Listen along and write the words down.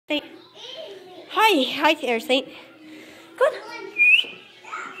Saint. Hi there, Saint. Good.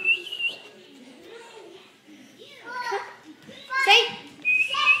 Saint.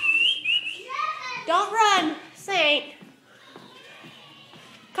 Don't run, Saint.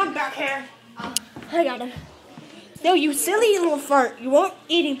 Come back here. I got him. No, you silly little fart. You won't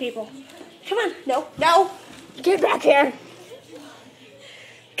eating people. Come on. No. Get back here.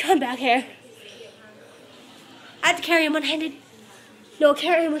 Come back here. I have to carry him one-handed. No,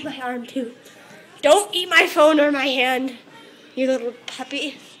 carry him with my arm too. Don't eat my phone or my hand, you little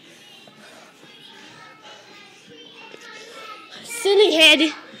puppy. Silly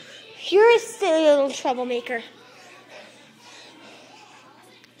head. You're a silly little troublemaker.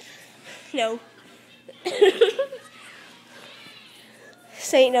 No.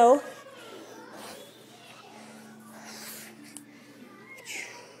 Saint, no.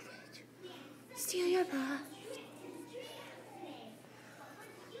 Steal your bra.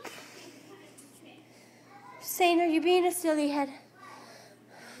 Saint, are you being a silly head?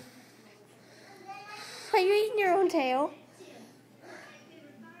 Are you eating your own tail?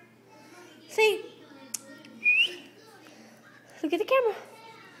 Saint, look at the camera.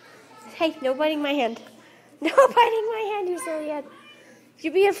 Hey, no biting my hand. No biting my hand, you silly head.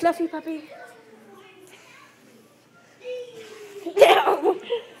 You be a fluffy puppy.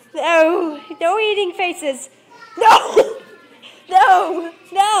 No eating faces. No.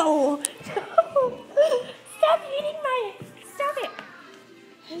 Stop eating stop it.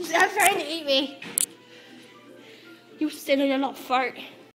 Stop trying to eat me. You silly little fart.